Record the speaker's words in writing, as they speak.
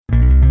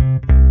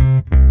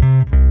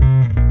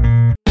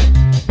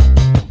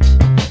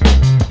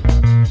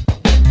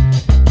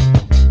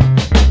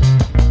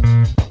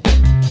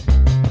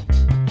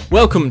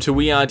Welcome to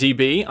We Are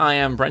DB. I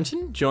am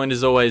Brenton, joined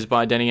as always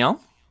by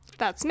Danielle.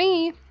 That's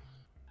me.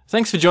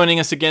 Thanks for joining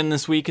us again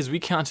this week as we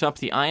count up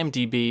the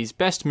IMDb's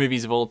best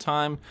movies of all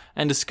time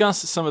and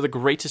discuss some of the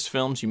greatest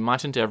films you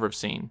mightn't ever have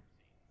seen.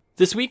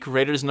 This week,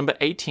 rated as number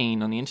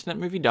 18 on the Internet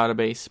Movie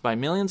Database by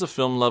millions of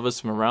film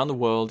lovers from around the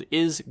world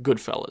is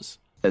Goodfellas.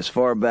 As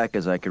far back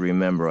as I can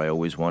remember, I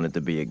always wanted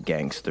to be a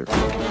gangster.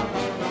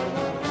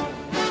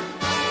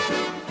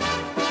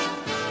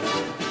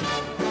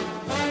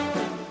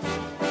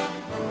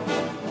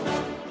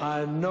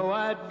 I know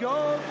I'd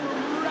go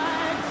from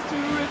rags to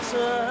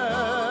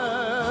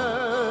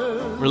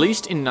riches.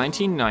 Released in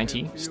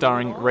 1990,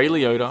 starring Ray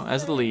Liotta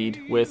as the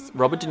lead with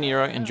Robert De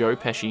Niro and Joe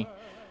Pesci,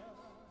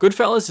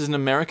 Goodfellas is an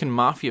American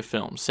mafia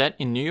film set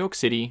in New York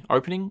City,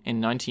 opening in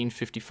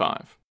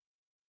 1955.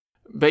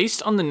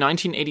 Based on the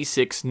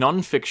 1986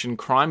 non-fiction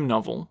crime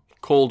novel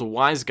called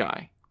Wise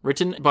Guy,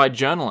 written by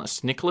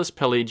journalist Nicholas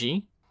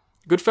Pileggi,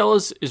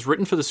 Goodfellas is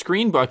written for the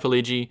screen by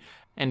Pileggi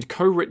and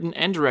co-written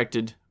and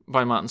directed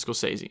by Martin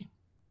Scorsese.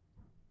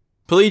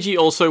 Pileggi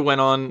also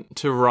went on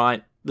to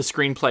write the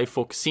screenplay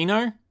for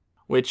Casino,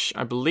 which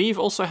I believe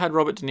also had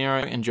Robert De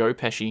Niro and Joe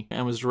Pesci,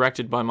 and was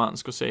directed by Martin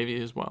Scorsese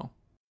as well.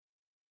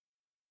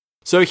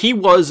 So he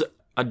was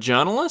a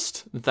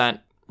journalist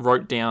that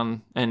wrote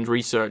down and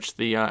researched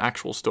the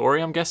actual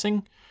story, I'm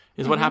guessing,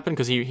 is what happened,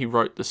 because he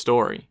wrote the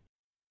story.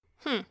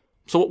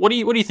 So what do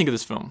you think of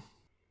this film?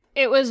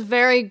 It was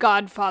very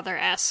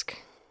Godfather-esque.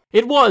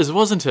 It was,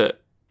 wasn't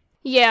it?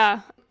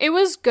 Yeah, it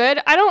was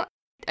good.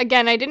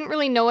 I didn't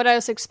really know what I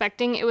was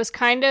expecting. It was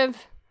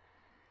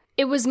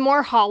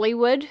more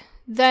Hollywood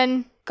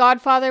than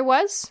Godfather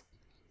was,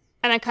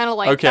 and I kind of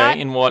liked that.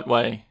 Okay, in what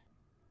way?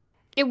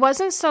 It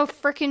wasn't so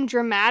freaking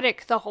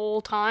dramatic the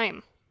whole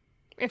time.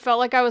 It felt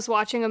like I was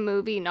watching a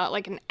movie, not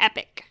like an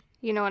epic.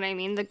 You know what I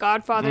mean? The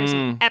Godfather's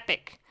an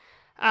epic.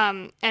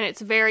 And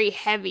it's very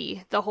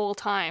heavy the whole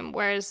time.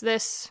 Whereas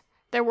this,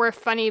 there were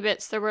funny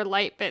bits, there were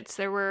light bits,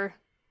 there were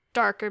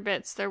darker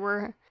bits, there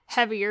were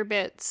heavier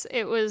bits.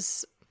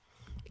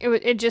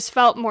 It just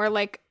felt more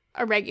like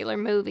a regular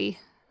movie.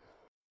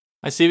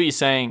 I see what you're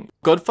saying.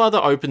 Godfather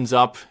opens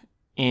up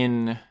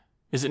in,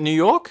 is it New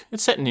York?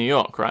 It's set in New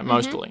York, right?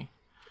 Mostly.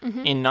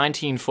 In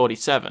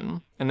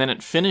 1947. And then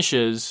it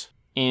finishes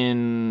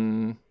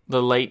in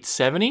the late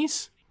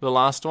 70s. The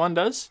last one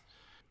does.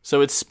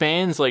 So it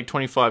spans like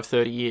 25,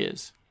 30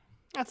 years.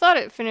 I thought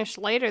it finished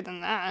later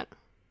than that.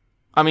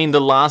 I mean,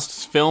 the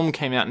last film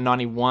came out in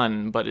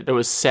 91, but it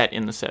was set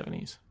in the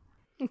 70s.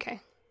 Okay.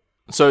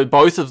 So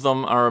both of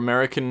them are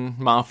American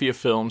mafia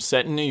films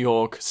set in New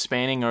York,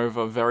 spanning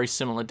over very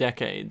similar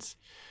decades.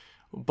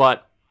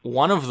 But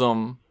one of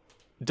them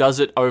does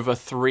it over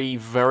 3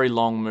 very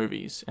long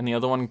movies, and the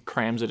other one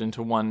crams it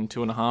into 1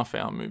 2.5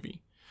 hour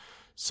movie.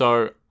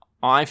 So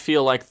I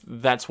feel like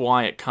that's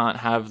why it can't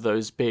have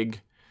those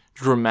big,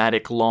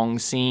 dramatic, long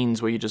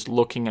scenes where you're just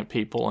looking at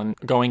people and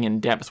going in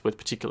depth with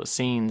particular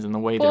scenes and the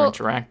way they're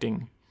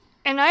interacting.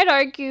 And I'd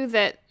argue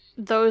that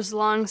those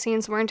long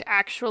scenes weren't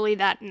actually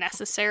that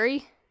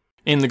necessary.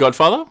 In The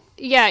Godfather?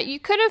 Yeah, you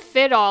could have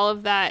fit all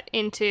of that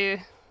into...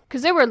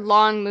 Because they were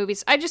long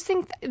movies. I just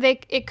think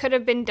it could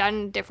have been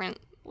done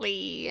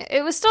differently.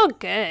 It was still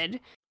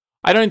good.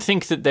 I don't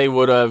think that they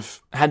would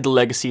have had the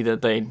legacy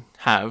that they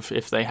have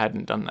if they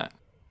hadn't done that.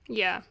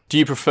 Yeah. Do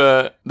you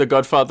prefer the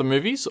Godfather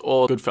movies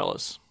or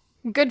Goodfellas?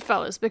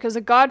 Goodfellas, because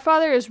The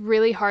Godfather is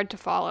really hard to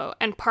follow.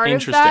 And part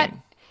of that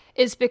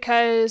is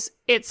because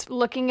it's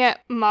looking at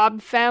mob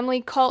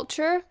family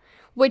culture,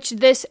 which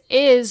this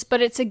is,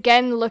 but it's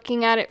again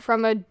looking at it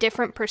from a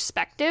different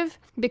perspective,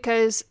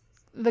 because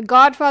The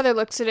Godfather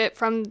looks at it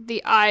from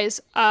the eyes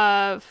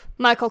of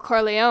Michael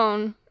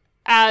Corleone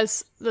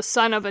as the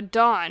son of a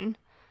Don,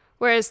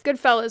 whereas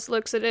Goodfellas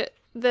looks at it,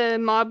 the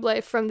mob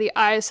life, from the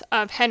eyes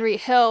of Henry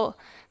Hill,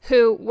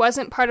 who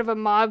wasn't part of a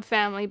mob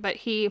family, but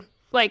he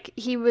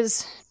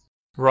was...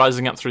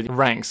 rising up through the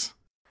ranks.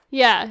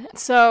 Yeah,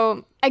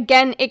 so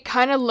again, it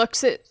kind of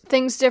looks at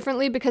things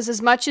differently, because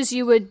as much as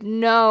you would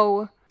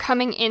know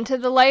coming into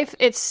the life,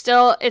 it's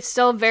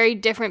still very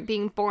different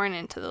being born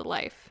into the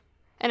life.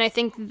 And I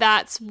think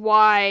that's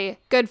why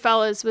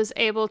Goodfellas was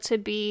able to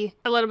be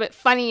a little bit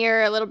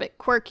funnier, a little bit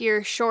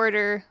quirkier,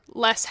 shorter,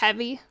 less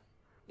heavy.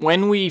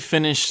 When we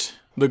finished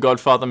the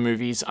Godfather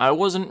movies, I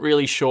wasn't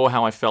really sure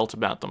how I felt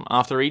about them.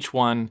 After each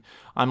one,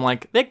 I'm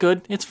like, they're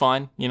good, it's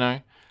fine, you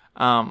know.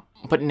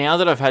 But now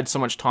that I've had so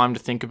much time to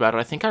think about it,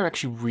 I think I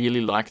actually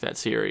really like that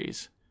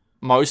series.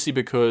 Mostly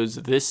because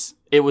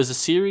it was a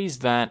series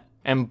that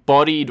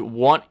embodied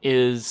what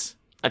is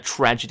a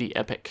tragedy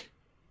epic.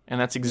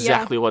 And that's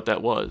exactly what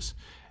that was.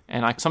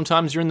 And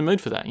sometimes you're in the mood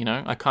for that, you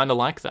know? I kind of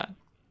like that.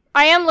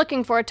 I am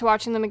looking forward to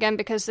watching them again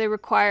because they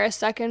require a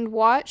second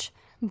watch,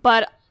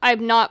 but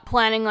I'm not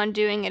planning on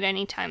doing it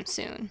anytime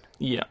soon.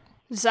 Yeah.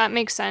 Does that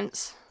make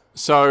sense?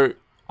 So,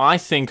 I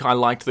think I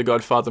liked the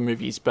Godfather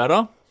movies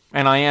better,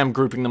 and I am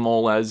grouping them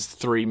all as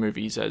 3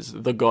 movies, as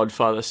the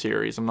Godfather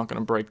series. I'm not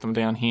going to break them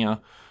down here.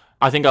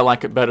 I think I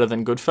like it better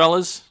than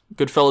Goodfellas.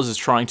 Goodfellas is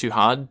trying too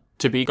hard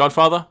to be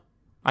Godfather.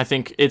 I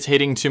think it's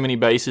hitting too many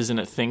bases, and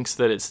it thinks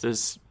that it's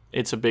this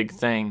it's a big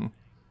thing.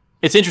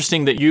 It's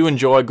interesting that you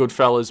enjoy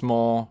Goodfellas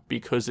more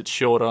because it's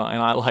shorter,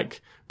 and I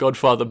like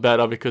Godfather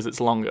better because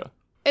it's longer.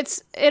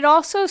 It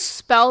also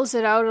spells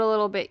it out a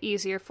little bit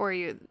easier for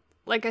you.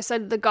 Like I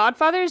said, The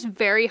Godfather is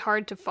very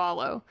hard to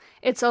follow.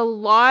 It's a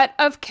lot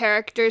of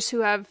characters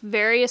who have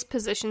various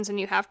positions, and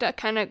you have to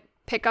kind of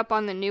pick up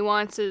on the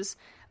nuances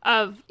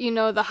of, you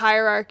know, the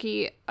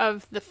hierarchy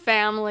of the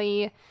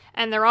family.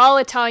 And they're all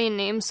Italian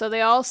names, so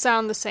they all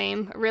sound the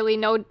same. Really,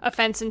 no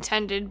offense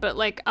intended, but,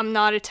 like, I'm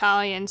not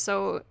Italian,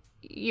 so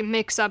you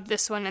mix up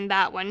this one and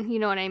that one. You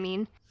know what I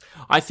mean?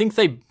 I think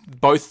they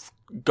both,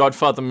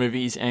 Godfather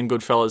movies and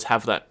Goodfellas,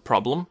 have that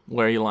problem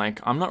where you're like,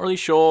 I'm not really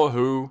sure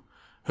who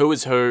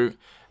is who.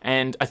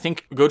 And I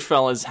think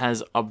Goodfellas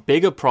has a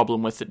bigger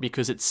problem with it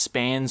because it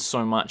spans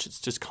so much. It's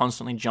just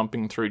constantly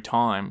jumping through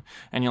time.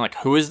 And you're like,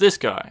 who is this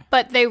guy?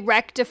 But they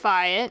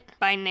rectify it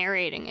by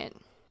narrating it.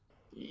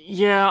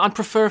 Yeah, I'd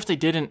prefer if they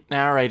didn't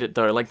narrate it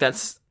though. Like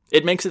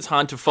it makes it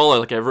hard to follow.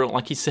 Like everyone,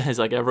 like he says,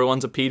 like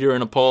everyone's a Peter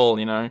and a Paul.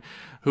 You know,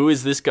 who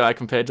is this guy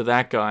compared to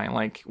that guy?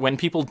 Like when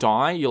people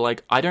die, you're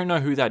like, I don't know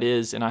who that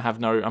is, and I have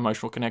no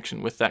emotional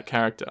connection with that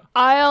character.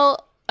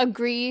 I'll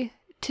agree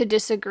to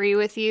disagree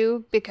with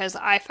you because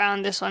I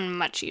found this one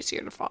much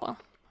easier to follow.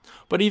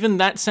 But even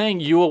that saying,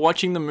 you were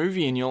watching the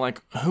movie and you're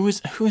like, who is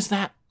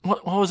that?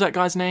 What was that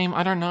guy's name?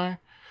 I don't know.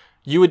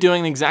 You were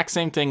doing the exact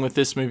same thing with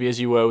this movie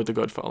as you were with the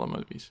Godfather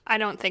movies. I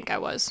don't think I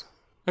was.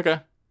 Okay.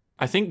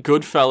 I think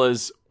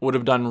Goodfellas would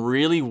have done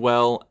really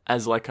well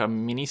as like a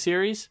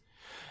miniseries.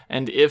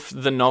 And if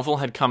the novel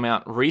had come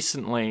out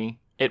recently,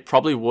 it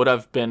probably would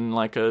have been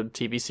like a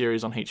TV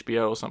series on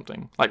HBO or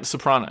something. Like The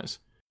Sopranos.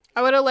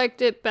 I would have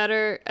liked it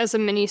better as a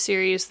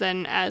miniseries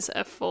than as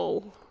a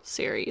full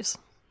series.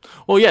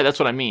 Well, yeah, that's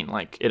what I mean.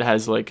 Like, it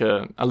has like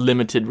a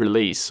limited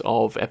release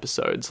of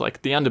episodes.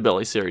 Like the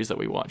Underbelly series that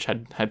we watched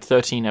had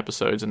 13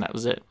 episodes, and that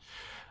was it.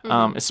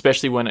 Mm-hmm.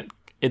 Especially when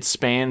it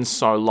spans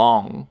so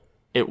long,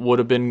 it would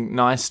have been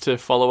nice to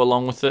follow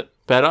along with it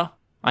better,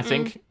 I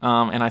think.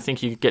 And I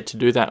think you get to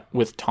do that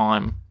with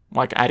time,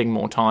 like adding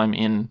more time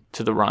in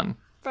to the run.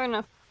 Fair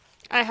enough.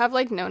 I have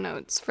like no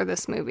notes for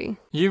this movie.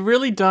 You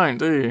really don't,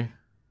 do you?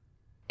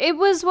 It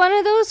was one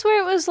of those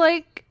where it was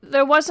like,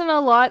 there wasn't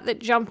a lot that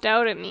jumped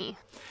out at me.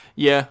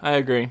 Yeah, I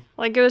agree.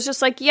 Like, it was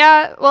just like,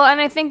 yeah, well,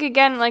 and I think,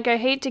 again, like, I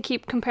hate to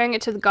keep comparing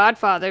it to The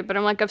Godfather, but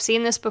I'm like, I've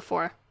seen this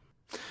before.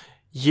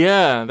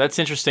 Yeah, that's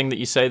interesting that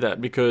you say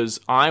that,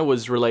 because I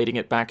was relating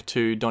it back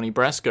to Donnie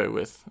Brasco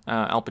with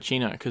Al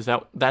Pacino, because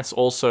that's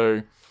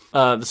also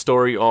the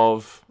story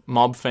of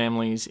mob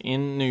families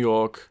in New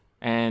York,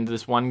 and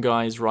this one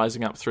guy is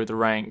rising up through the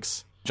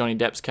ranks, Johnny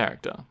Depp's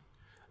character.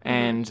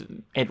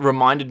 And it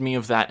reminded me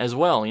of that as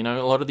well. You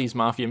know, a lot of these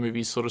mafia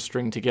movies sort of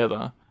string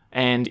together.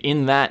 And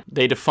in that,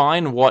 they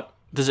define what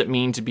does it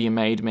mean to be a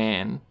made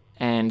man.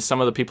 And some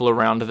of the people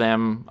around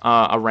them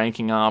are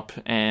ranking up.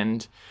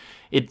 And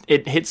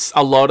it hits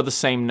a lot of the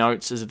same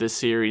notes as this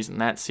series and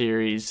that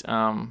series.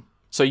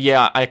 So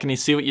yeah, I can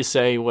see what you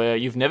say where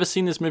you've never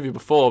seen this movie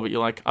before, but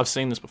you're like, I've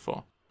seen this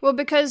before. Well,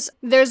 because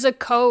there's a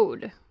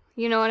code.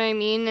 You know what I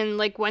mean? And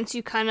like once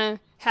you kind of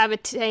have a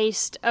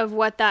taste of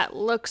what that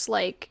looks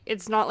like,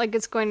 it's not like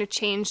it's going to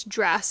change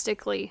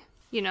drastically,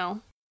 you know?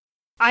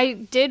 I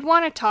did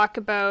want to talk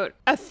about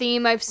a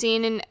theme I've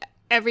seen in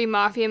every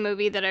mafia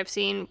movie that I've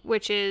seen,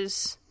 which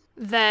is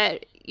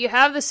that you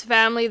have this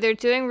family, they're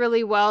doing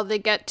really well, they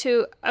get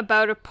to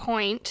about a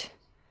point,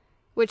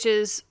 which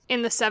is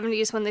in the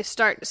 70s when they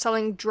start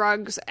selling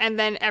drugs, and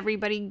then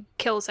everybody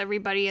kills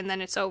everybody, and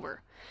then it's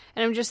over.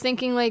 And I'm just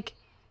thinking, like,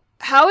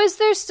 how is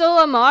there still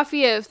a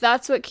mafia if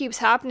that's what keeps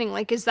happening?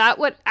 Like, is that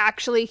what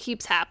actually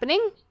keeps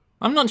happening?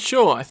 I'm not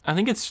sure. I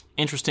think it's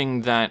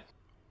interesting that...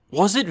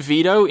 Was it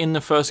Vito in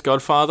the first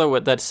Godfather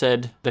that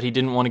said that he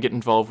didn't want to get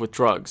involved with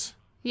drugs?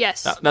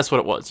 Yes. That's what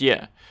it was,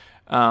 yeah.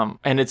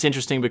 And it's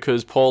interesting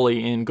because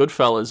Paulie in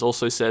Goodfellas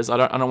also says, I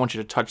don't want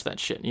you to touch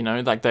that shit, you know?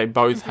 Like, they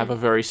both have a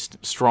very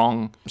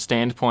strong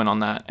standpoint on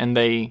that, and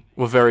they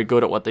were very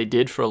good at what they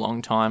did for a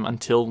long time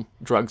until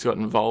drugs got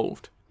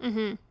involved.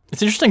 Mm-hmm.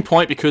 It's an interesting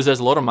point because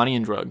there's a lot of money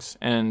in drugs,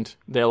 and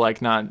they're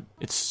like, nah,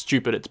 it's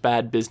stupid, it's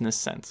bad business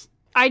sense.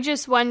 I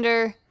just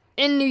wonder,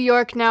 in New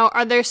York now,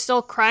 are there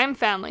still crime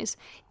families?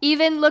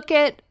 Even look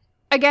at,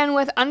 again,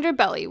 with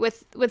Underbelly,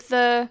 with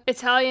the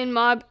Italian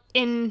mob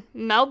in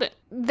Melbourne.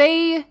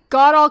 They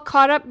got all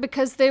caught up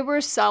because they were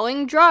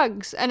selling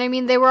drugs. And I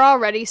mean, they were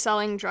already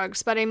selling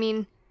drugs, but I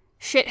mean,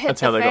 shit hit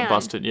That's the how they fan, got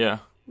busted, yeah.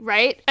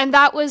 Right? And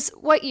that was,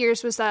 what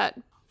years was that?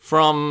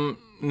 From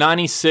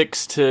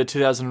 96 to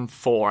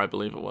 2004, I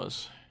believe it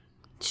was.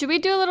 Should we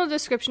do a little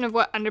description of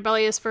what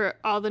Underbelly is for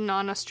all the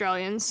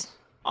non-Australians?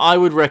 I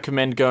would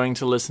recommend going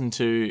to listen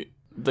to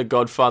the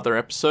Godfather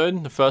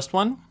episode, the first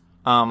one.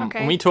 Okay.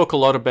 And we talk a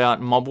lot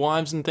about mob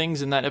wives and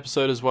things in that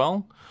episode as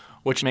well,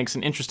 which makes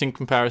an interesting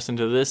comparison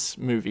to this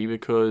movie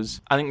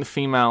because I think the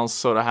females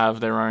sort of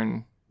have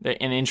an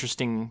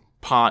interesting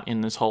part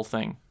in this whole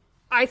thing.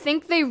 I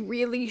think they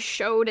really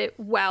showed it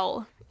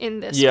well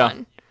in this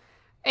one.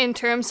 In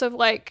terms of,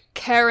 like,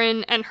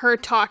 Karen and her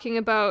talking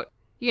about,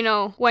 You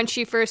know, when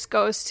she first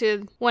goes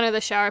to one of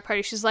the shower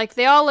parties, she's like,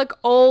 they all look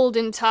old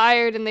and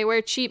tired and they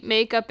wear cheap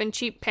makeup and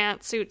cheap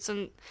pantsuits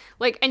and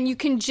like, and you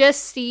can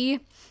just see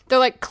they're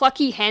like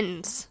clucky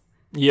hens.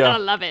 Yeah. And I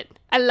love it.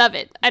 I love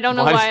it. I don't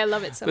know why I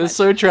love it so much. They're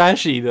so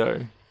trashy though.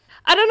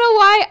 I don't know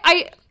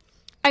why.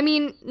 I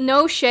mean,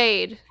 no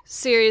shade,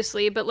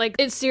 seriously, but like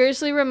it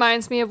seriously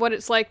reminds me of what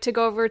it's like to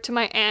go over to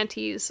my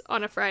auntie's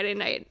on a Friday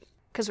night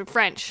because we're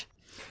French.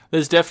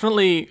 There's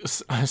definitely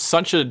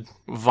such a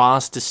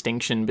vast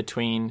distinction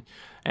between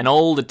an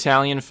old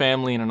Italian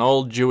family and an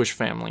old Jewish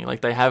family.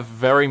 Like, they have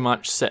very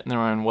much set in their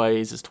own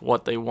ways as to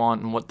what they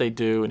want and what they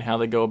do and how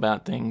they go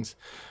about things.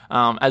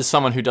 As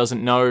someone who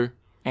doesn't know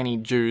any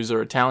Jews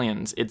or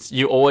Italians,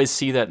 you always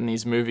see that in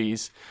these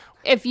movies.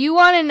 If you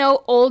want to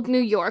know old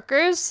New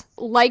Yorkers,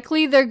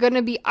 likely they're going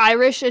to be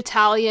Irish,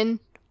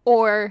 Italian,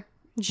 or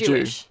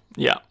Jewish.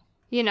 Yeah.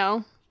 You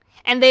know?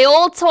 And they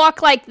all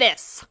talk like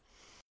this.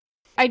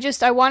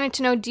 I wanted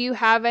to know, do you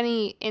have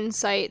any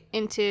insight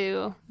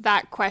into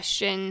that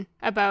question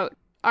about,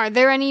 are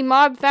there any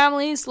mob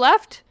families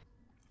left?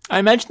 I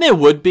imagine there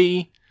would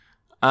be,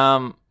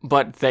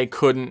 but they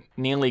couldn't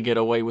nearly get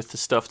away with the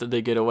stuff that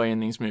they get away in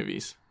these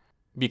movies.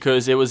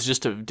 Because it was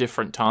just a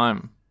different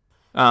time.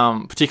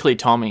 Particularly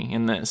Tommy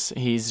in this.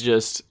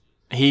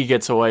 He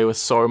gets away with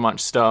so much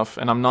stuff,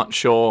 and I'm not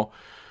sure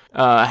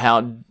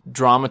how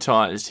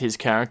dramatized his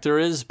character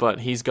is, but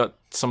he's got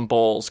some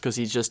balls because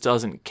he just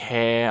doesn't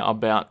care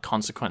about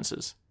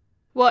consequences.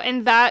 Well,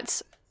 and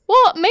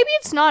maybe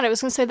it's not. I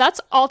was going to say that's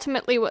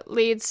ultimately what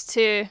leads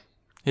to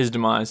his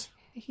demise.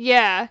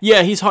 Yeah.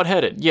 Yeah, he's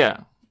hot-headed,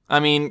 yeah. I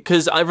mean,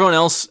 because everyone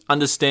else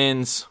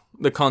understands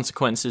the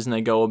consequences and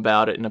they go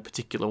about it in a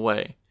particular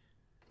way.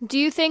 Do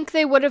you think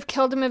they would have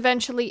killed him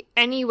eventually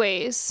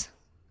anyways?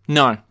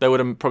 No, they would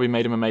have probably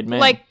made him a made man.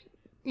 Like,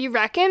 you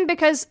reckon?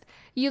 Because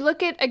you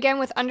look at, again,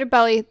 with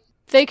Underbelly,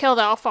 they killed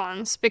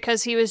Alphonse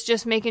because he was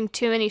just making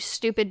too many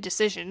stupid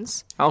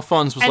decisions.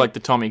 Alphonse was like the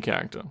Tommy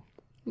character.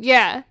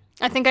 Yeah,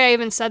 I think I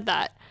even said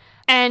that.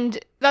 And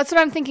that's what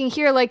I'm thinking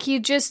here. Like, he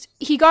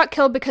got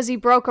killed because he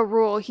broke a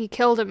rule. He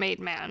killed a made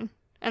man.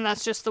 And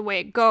that's just the way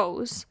it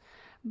goes.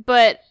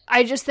 But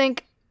I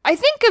think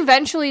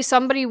eventually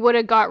somebody would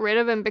have got rid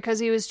of him because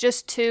he was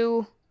just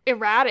too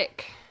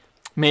erratic.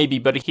 Maybe,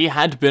 but he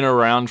had been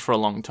around for a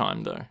long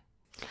time, though.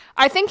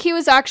 I think he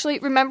was actually...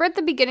 Remember at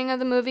the beginning of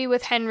the movie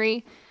with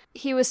Henry,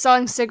 he was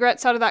selling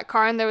cigarettes out of that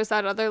car and there was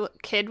that other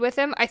kid with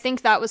him? I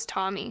think that was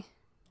Tommy.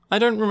 I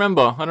don't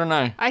remember. I don't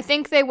know. I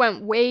think they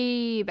went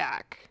way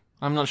back.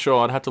 I'm not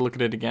sure. I'd have to look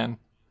at it again.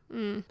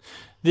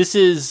 This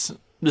is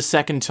the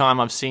second time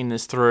I've seen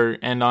this through,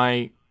 and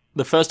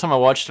the first time I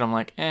watched it, I'm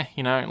like,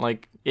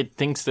 it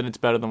thinks that it's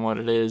better than what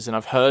it is, and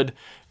I've heard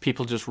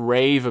people just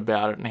rave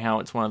about it and how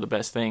it's one of the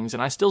best things,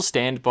 and I still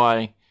stand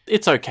by,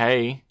 it's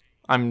okay.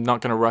 I'm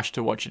not going to rush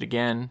to watch it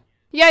again.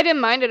 Yeah, I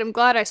didn't mind it. I'm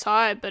glad I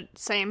saw it, but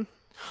same.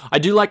 I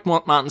do like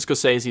Martin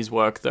Scorsese's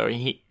work, though.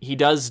 He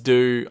does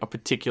do a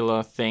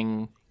particular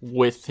thing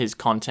with his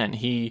content.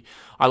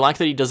 I like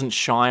that he doesn't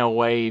shy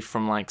away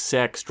from like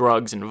sex,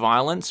 drugs, and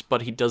violence,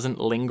 but he doesn't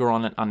linger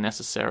on it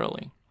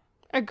unnecessarily.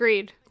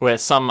 Agreed. Where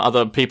some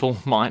other people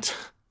might.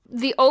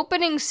 The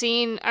opening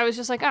scene, I was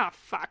just like, oh,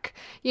 fuck.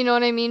 You know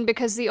what I mean?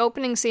 Because the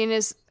opening scene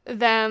is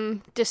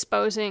them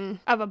disposing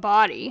of a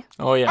body.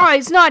 Oh, yeah. Oh,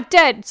 he's not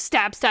dead.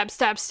 Stab, stab,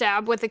 stab,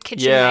 stab with a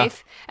kitchen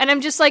knife. And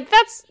I'm just like,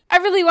 I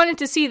really wanted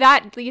to see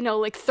that,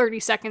 like 30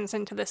 seconds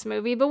into this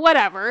movie, but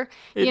whatever.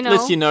 It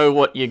lets you know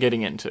what you're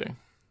getting into.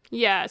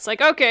 Yeah, it's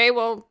like, okay,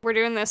 well, we're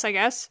doing this, I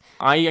guess.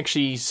 I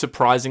actually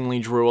surprisingly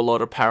drew a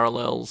lot of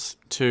parallels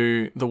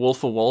to The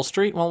Wolf of Wall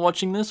Street while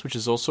watching this, which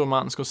is also a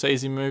Martin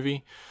Scorsese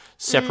movie,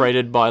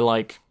 separated by,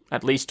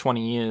 at least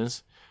 20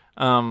 years.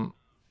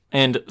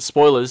 And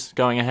spoilers,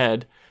 going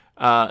ahead,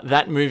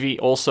 that movie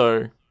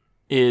also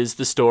is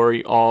the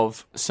story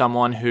of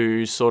someone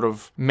who's sort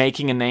of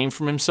making a name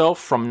for himself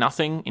from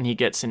nothing, and he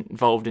gets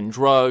involved in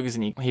drugs,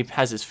 and he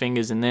has his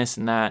fingers in this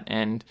and that,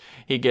 and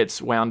he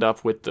gets wound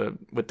up with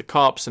the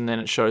cops, and then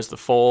it shows the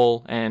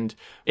fall, and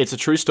it's a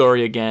true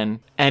story again.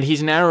 And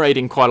he's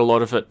narrating quite a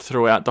lot of it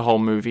throughout the whole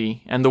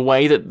movie, and the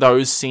way that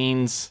those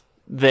scenes,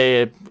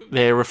 they're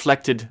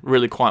reflected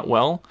really quite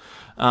well.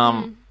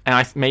 And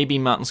maybe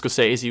Martin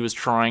Scorsese was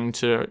trying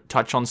to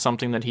touch on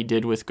something that he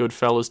did with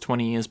Goodfellas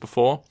 20 years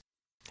before.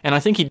 And I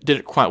think he did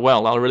it quite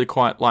well. I really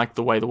quite like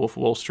the way The Wolf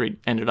of Wall Street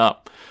ended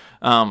up.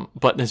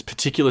 But there's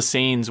particular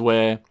scenes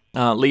where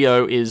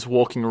Leo is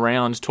walking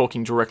around,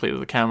 talking directly to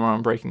the camera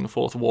and breaking the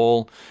fourth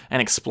wall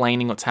and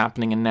explaining what's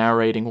happening and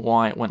narrating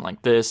why it went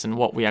like this and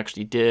what we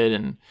actually did.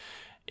 And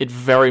it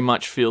very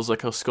much feels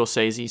like a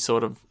Scorsese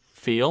sort of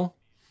feel.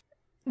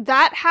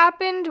 That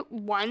happened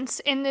once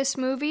in this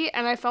movie,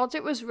 and I felt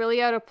it was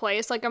really out of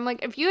place. I'm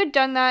like, if you had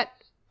done that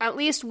at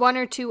least one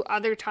or two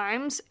other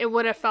times, it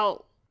would have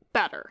felt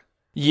better.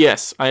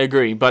 Yes, I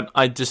agree, but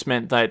I just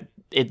meant that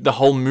the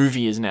whole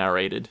movie is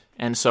narrated,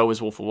 and so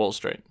is Wolf of Wall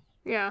Street.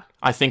 Yeah.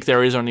 I think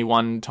there is only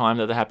one time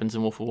that happens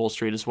in Wolf of Wall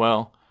Street as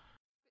well.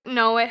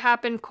 No, it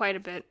happened quite a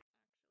bit.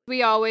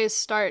 We always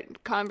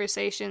start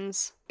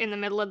conversations in the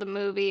middle of the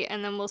movie,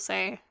 and then we'll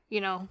say,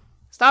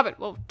 stop it.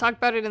 We'll talk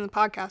about it in the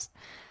podcast.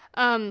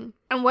 And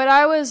what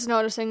I was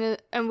noticing,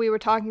 and we were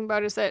talking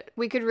about, is that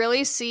we could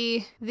really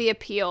see the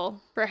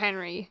appeal for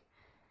Henry.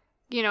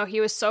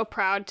 He was so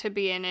proud to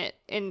be in it.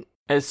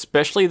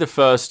 Especially the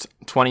first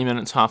 20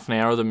 minutes, half an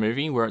hour of the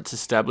movie, where it's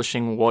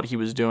establishing what he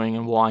was doing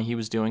and why he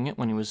was doing it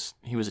when he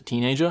was a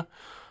teenager.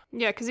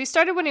 Yeah, because he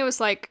started when he was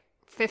like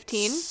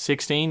 15.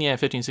 16, yeah,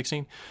 15,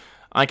 16.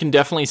 I can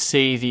definitely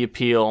see the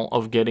appeal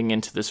of getting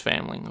into this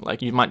family.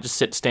 Like, you might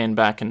just stand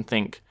back and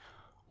think,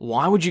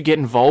 why would you get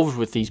involved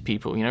with these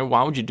people?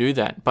 Why would you do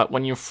that? But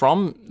when you're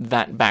from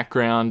that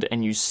background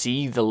and you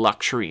see the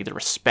luxury, the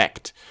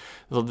respect,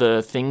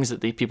 the things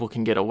that these people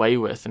can get away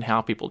with and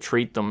how people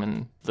treat them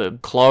and the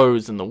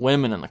clothes and the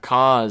women and the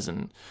cars,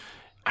 and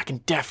I can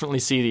definitely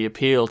see the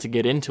appeal to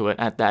get into it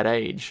at that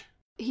age.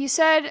 He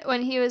said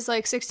when he was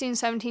like 16,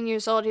 17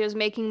 years old, he was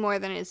making more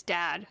than his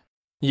dad.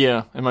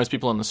 Yeah, and most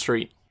people on the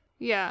street.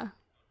 Yeah.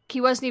 He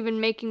wasn't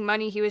even making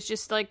money. He was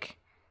just like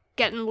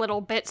getting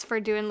little bits for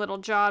doing little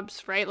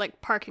jobs, right?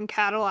 Like parking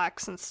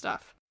Cadillacs and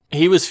stuff.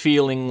 He was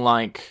feeling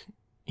like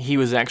he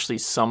was actually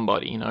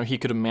somebody, he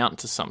could amount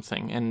to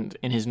something. And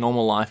in his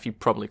normal life, he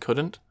probably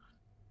couldn't,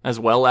 as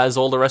well as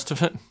all the rest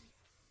of it.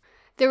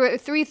 There were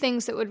 3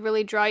 things that would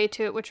really draw you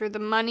to it, which were the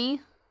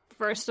money.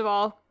 First of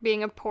all,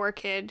 being a poor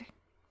kid.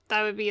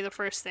 That would be the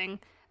first thing.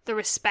 The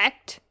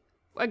respect.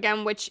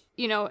 Again, which,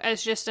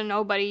 as just a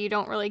nobody, you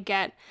don't really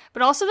get.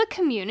 But also the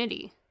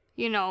community,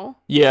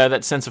 Yeah,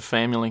 that sense of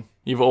family.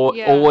 You've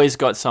always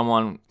got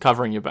someone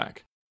covering your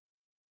back.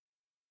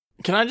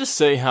 Can I just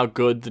say how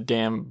good the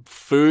damn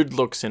food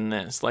looks in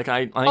this? Like,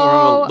 I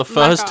remember the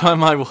first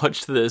time I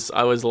watched this,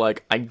 I was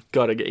like, I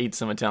gotta eat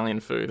some Italian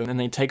food. And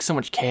they take so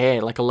much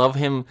care. Like, I love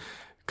him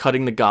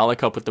cutting the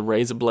garlic up with the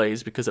razor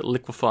blades because it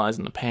liquefies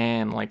in the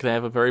pan. Like, they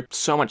have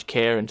so much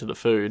care into the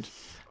food.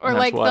 Or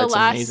like the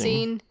last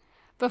scene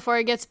before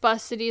he gets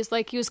busted, he's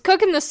like, he was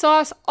cooking the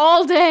sauce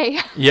all day.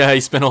 Yeah, he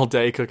spent all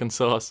day cooking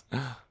sauce.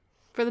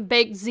 For the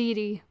baked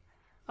ziti.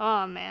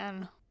 Oh,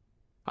 man.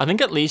 I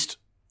think at least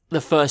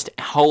the first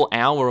whole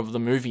hour of the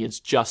movie is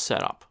just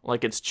set up.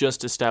 Like, it's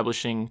just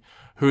establishing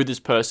who this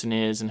person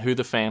is and who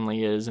the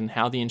family is and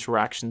how the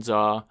interactions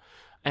are.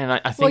 And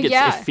I think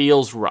it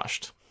feels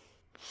rushed.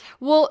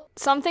 Well,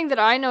 something that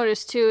I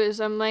noticed too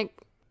is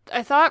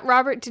I thought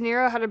Robert De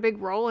Niro had a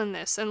big role in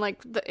this, and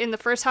in the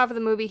first half of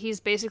the movie, he's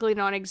basically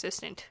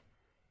non-existent.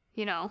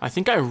 I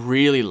think I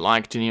really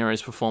like De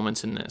Niro's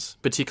performance in this,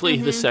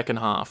 particularly the second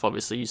half.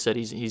 Obviously, you said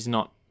he's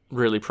not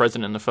really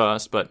present in the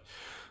first, but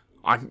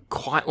I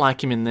quite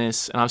like him in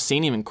this, and I've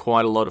seen him in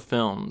quite a lot of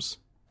films.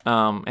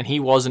 And he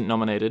wasn't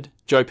nominated.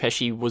 Joe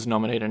Pesci was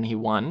nominated, and he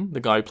won. The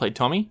guy who played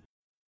Tommy.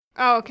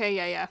 Oh, okay,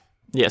 yeah.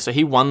 Yeah, so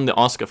he won the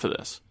Oscar for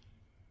this.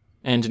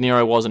 And De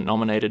Niro wasn't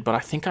nominated, but I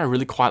think I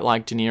really quite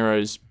like De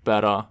Niro's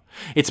better.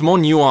 It's more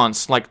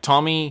nuanced. Like,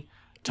 Tommy's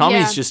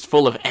just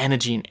full of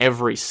energy in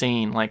every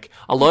scene. Like,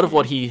 a lot of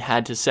what he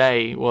had to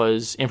say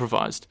was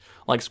improvised.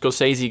 Like,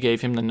 Scorsese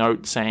gave him the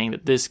note saying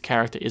that this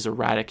character is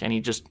erratic, and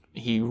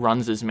he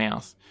runs his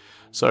mouth.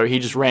 So he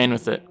just ran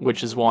with it,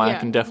 which is why I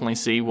can definitely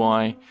see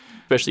why,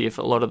 especially if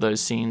a lot of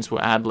those scenes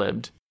were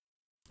ad-libbed.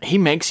 He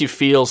makes you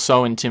feel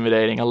so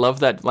intimidating. I love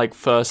that,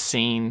 first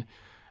scene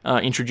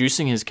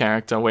introducing his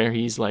character where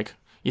he's like,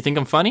 you think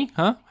I'm funny?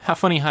 Huh? How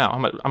funny how?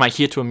 Am I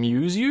here to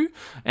amuse you?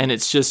 And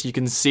it's just, you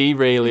can see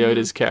Ray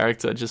Liotta's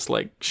character just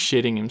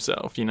shitting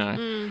himself,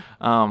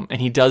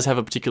 and he does have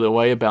a particular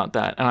way about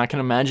that. And I can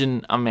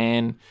imagine a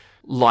man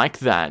like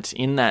that,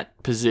 in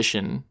that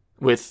position,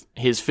 with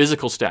his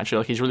physical stature,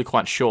 like he's really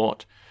quite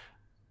short,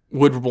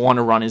 would want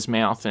to run his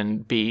mouth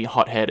and be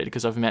hot-headed,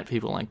 because I've met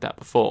people like that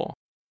before.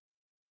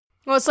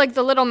 Well, it's like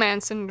the little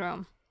man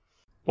syndrome.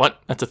 What?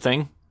 That's a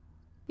thing?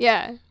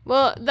 Yeah.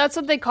 Well, that's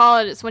what they call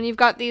it. It's when you've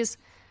got these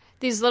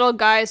little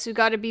guys who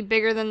got to be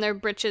bigger than their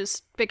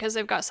britches because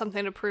they've got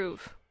something to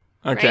prove.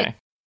 Okay. Right?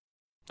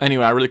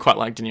 Anyway, I really quite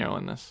like De Niro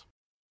in this.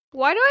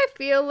 Why do I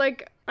feel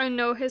like I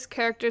know his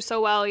character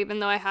so well, even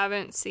though I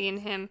haven't seen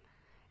him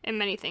in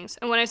many things?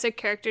 And when I say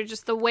character,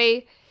 just the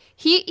way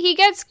he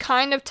gets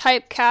kind of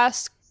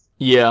typecast.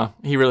 Yeah,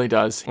 he really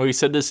does. Well, he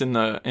said this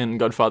in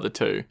Godfather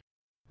 2.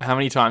 How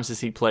many times has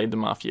he played the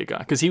mafia guy?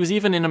 Because he was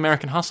even in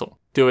American Hustle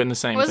doing the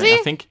same thing. He? I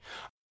think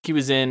he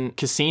was in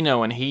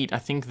Casino and Heat. I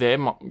think they're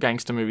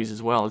gangster movies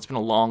as well. It's been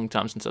a long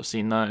time since I've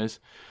seen those.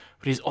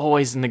 But he's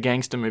always in the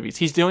gangster movies.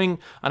 He's doing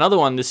another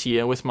one this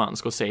year with Martin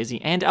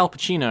Scorsese and Al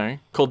Pacino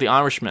called The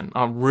Irishman.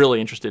 I'm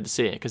really interested to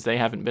see it because they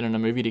haven't been in a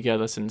movie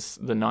together since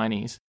the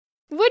 90s.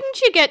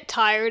 Wouldn't you get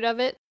tired of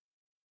it?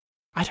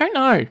 I don't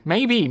know.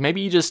 Maybe.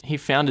 Maybe he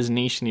found his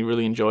niche and he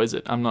really enjoys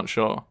it. I'm not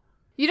sure.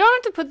 You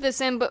don't have to put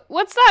this in, but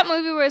what's that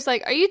movie where it's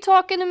like, are you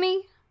talking to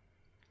me?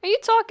 Are you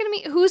talking to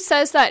me? Who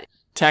says that?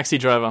 Taxi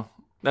Driver.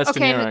 That's De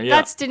Niro, yeah.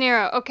 That's De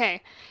Niro,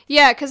 okay.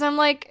 Yeah, because I'm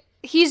like,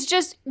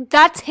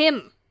 that's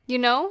him, He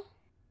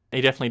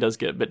definitely does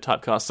get a bit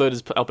typecast. So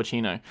does Al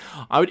Pacino.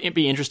 I would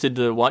be interested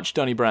to watch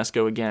Donnie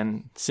Brasco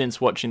again since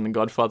watching the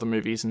Godfather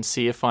movies and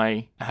see if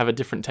I have a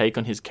different take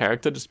on his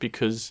character, just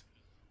because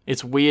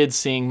It's weird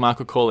seeing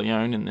Michael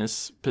Corleone in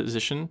this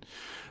position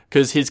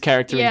because his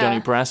character in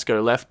Donnie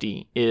Brasco,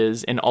 Lefty,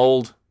 is an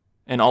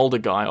older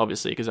guy,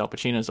 obviously, because Al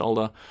Pacino's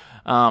older,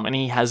 and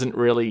he hasn't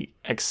really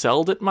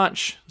excelled at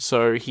much,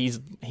 so he's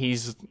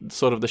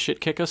sort of the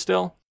shit kicker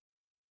still.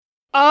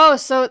 Oh,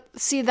 so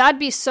see, that'd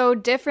be so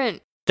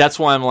different. That's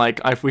why I'm like,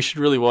 we should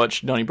really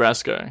watch Donnie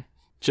Brasco,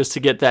 just to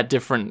get that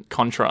different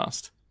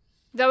contrast.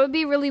 That would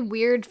be really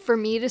weird for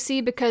me to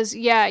see because,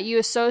 yeah, you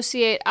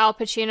associate Al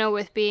Pacino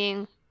with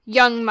being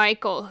young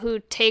Michael, who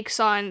takes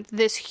on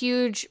this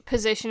huge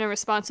position and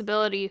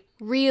responsibility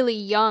really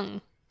young.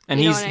 And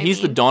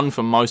he's the Don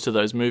for most of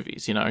those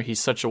movies, you know.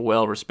 He's such a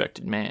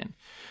well-respected man.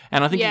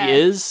 And I think he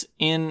is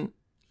in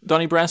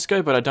Donnie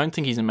Brasco, but I don't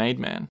think he's a made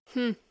man.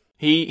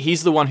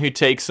 He's the one who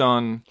takes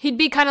on... He'd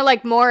be kind of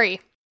like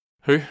Maury.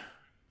 Who?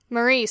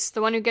 Maurice,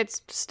 the one who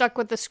gets stuck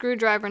with the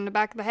screwdriver in the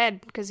back of the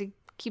head because he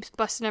keeps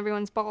busting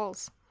everyone's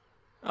balls.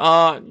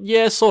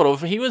 Yeah, sort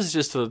of. He was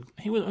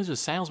a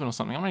salesman or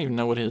something. I don't even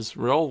know what his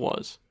role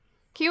was.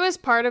 He was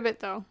part of it,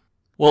 though.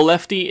 Well,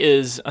 Lefty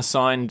is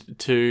assigned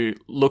to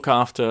look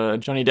after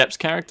Johnny Depp's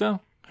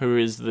character, who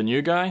is the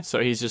new guy. So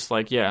he's just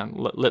like, yeah,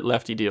 let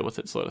Lefty deal with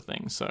it sort of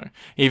thing. So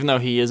even though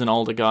he is an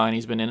older guy and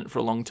he's been in it for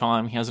a long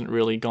time, he hasn't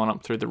really gone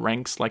up through the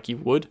ranks like you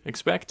would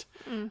expect.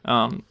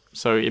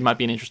 So it might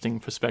be an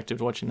interesting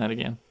perspective watching that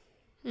again.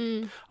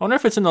 I wonder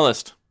if it's in the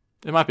list.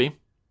 It might be.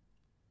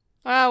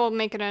 We'll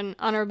make it an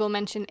honorable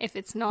mention if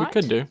it's not.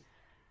 We could do.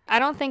 I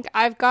don't think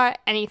I've got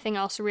anything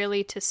else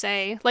really to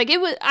say. Like,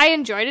 I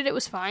enjoyed it. It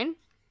was fine.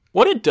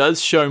 What it does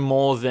show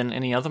more than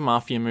any other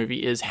mafia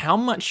movie is how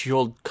much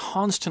you're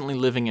constantly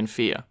living in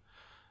fear.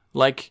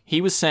 Like, he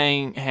was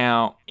saying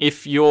how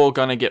if you're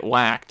going to get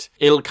whacked,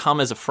 it'll come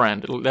as a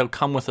friend. It'll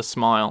come with a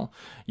smile.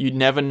 You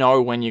never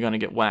know when you're going to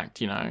get whacked,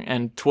 you know.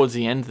 And towards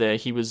the end there,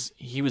 he was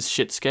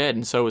shit scared,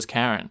 and so was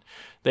Karen.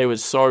 They were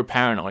so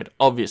paranoid.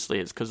 Obviously,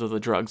 it's because of the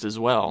drugs as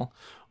well.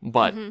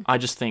 But I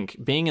just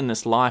think, being in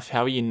this life,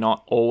 how are you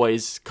not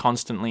always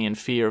constantly in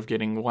fear of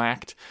getting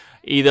whacked,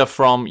 either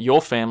from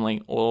your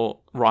family or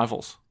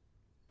rivals?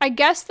 I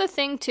guess the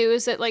thing, too,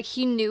 is that, like,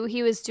 he knew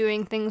he was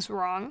doing things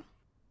wrong.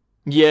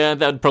 Yeah,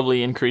 that'd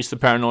probably increase the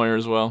paranoia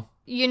as well.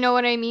 You know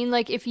what I mean?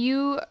 Like, if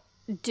you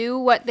do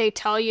what they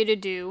tell you to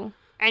do,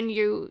 and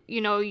you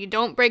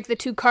don't break the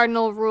 2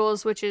 cardinal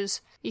rules, which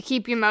is you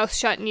keep your mouth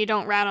shut and you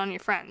don't rat on your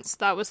friends.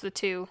 That was the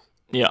 2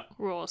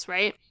 rules,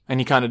 right? And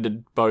he kind of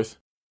did both.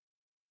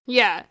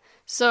 Yeah.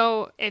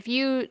 So if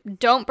you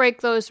don't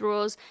break those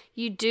rules,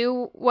 you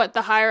do what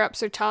the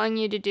higher-ups are telling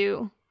you to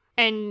do,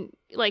 and,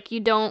 like, you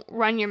don't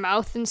run your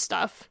mouth and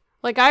stuff.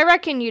 Like, I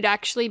reckon you'd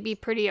actually be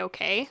pretty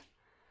okay.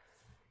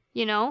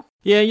 You know?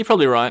 Yeah, you're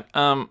probably right.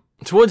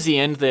 Towards the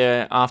end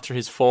there, after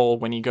his fall,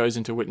 when he goes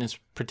into witness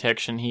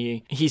protection,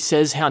 he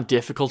says how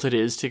difficult it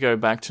is to go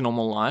back to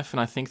normal life, and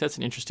I think that's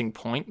an interesting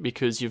point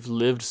because you've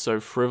lived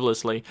so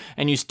frivolously,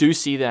 and you do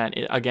see that,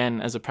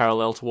 again, as a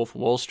parallel to Wolf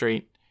of Wall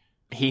Street.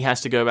 He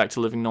has to go back to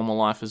living normal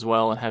life as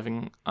well and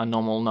having a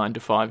normal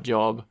 9-to-5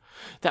 job.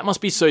 That must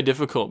be so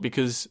difficult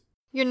because...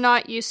 You're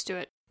not used to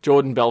it.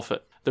 Jordan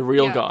Belfort, the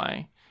real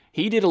guy,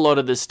 he did a lot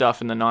of this stuff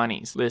in the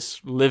 90s,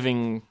 this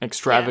living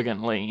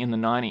extravagantly in the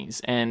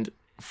 90s, and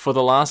for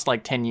the last,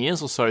 10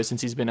 years or so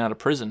since he's been out of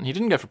prison, he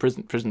didn't go for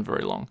prison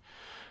very long.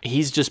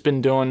 He's just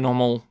been doing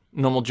normal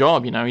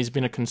job, you know. He's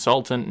been a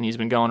consultant and he's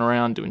been going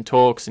around doing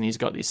talks and he's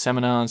got these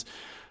seminars.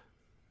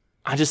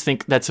 I just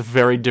think that's a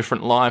very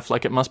different life.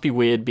 Like, it must be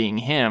weird being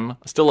him,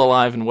 still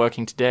alive and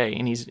working today,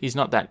 and he's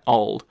not that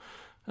old.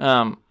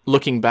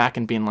 Looking back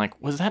and being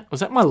like, was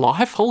that my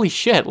life? Holy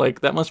shit! Like,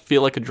 that must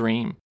feel like a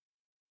dream.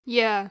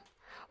 Yeah.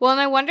 Well,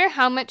 and I wonder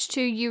how much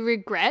too you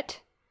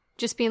regret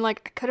just being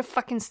like, I could have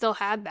fucking still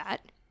had that.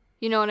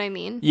 You know what I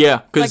mean?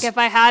 Yeah, because like if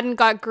I hadn't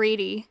got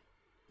greedy.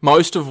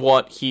 Most of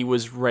what he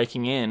was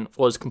raking in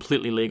was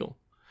completely legal.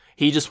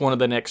 He just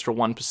wanted an extra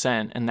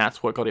 1%, and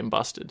that's what got him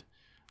busted.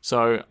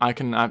 So I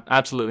can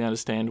absolutely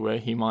understand where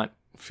he might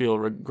feel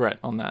regret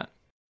on that.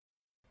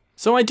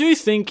 So I do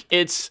think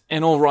it's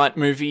an alright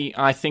movie.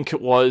 I think it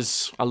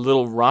was a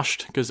little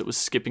rushed because it was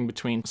skipping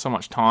between so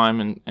much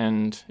time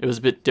and it was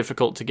a bit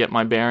difficult to get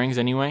my bearings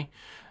anyway.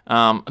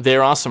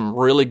 There are some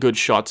really good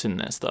shots in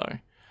this though.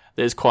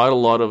 There's quite a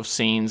lot of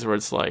scenes where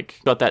it's like,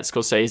 got that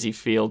Scorsese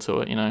feel to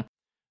it, you know.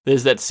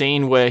 There's that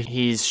scene where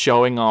he's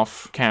showing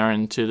off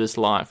Karen to this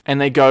life and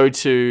they go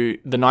to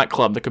the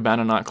nightclub, the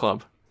Cabana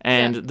nightclub.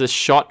 And the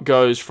shot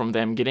goes from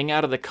them getting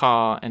out of the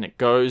car and it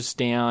goes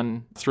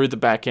down through the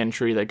back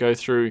entry. They go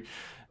through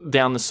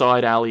down the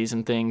side alleys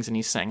and things and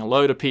he's saying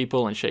hello to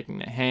people and shaking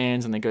their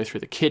hands and they go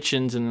through the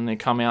kitchens and then they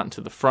come out into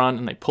the front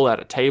and they pull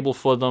out a table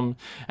for them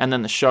and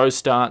then the show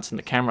starts and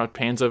the camera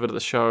pans over to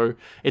the show.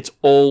 It's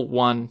all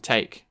one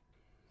take.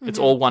 Mm-hmm. It's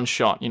all one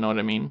shot, you know what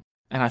I mean?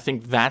 And I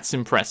think that's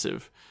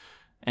impressive.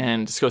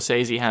 And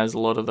Scorsese has a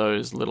lot of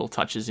those little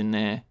touches in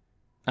there.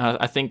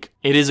 I think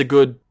it's a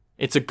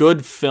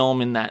good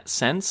film in that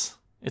sense.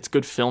 It's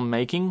good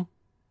filmmaking.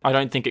 I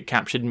don't think it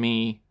captured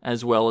me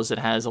as well as it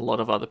has a lot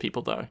of other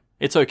people, though.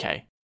 It's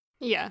okay.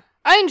 Yeah,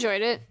 I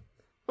enjoyed it.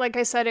 like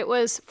I said,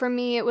 for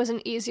me, it was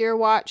an easier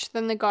watch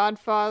than The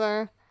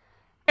Godfather.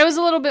 It was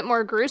a little bit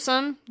more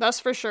gruesome, that's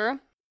for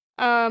sure.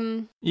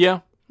 Yeah.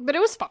 But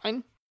it was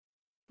fine.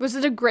 Was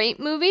it a great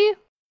movie?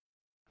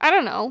 I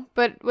don't know,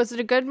 but was it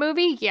a good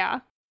movie?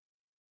 Yeah.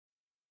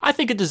 I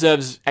think it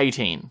deserves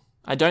 18.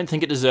 I don't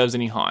think it deserves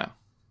any higher.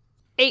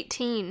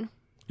 18.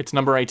 It's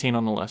number 18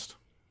 on the list.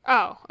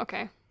 Oh,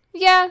 okay.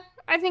 Yeah,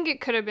 I think it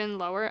could have been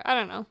lower. I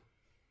don't know.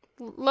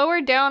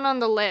 Lower down on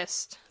the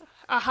list.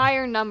 A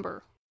higher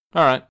number.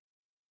 All right.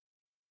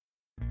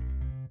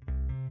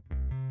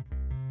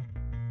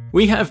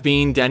 We have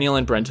been Daniel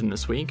and Brenton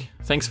this week.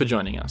 Thanks for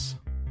joining us.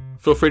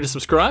 Feel free to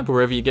subscribe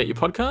wherever you get your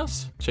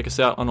podcasts, check us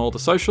out on all the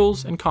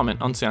socials, and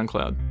comment on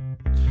SoundCloud.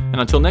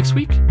 And until next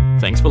week,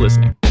 thanks for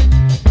listening.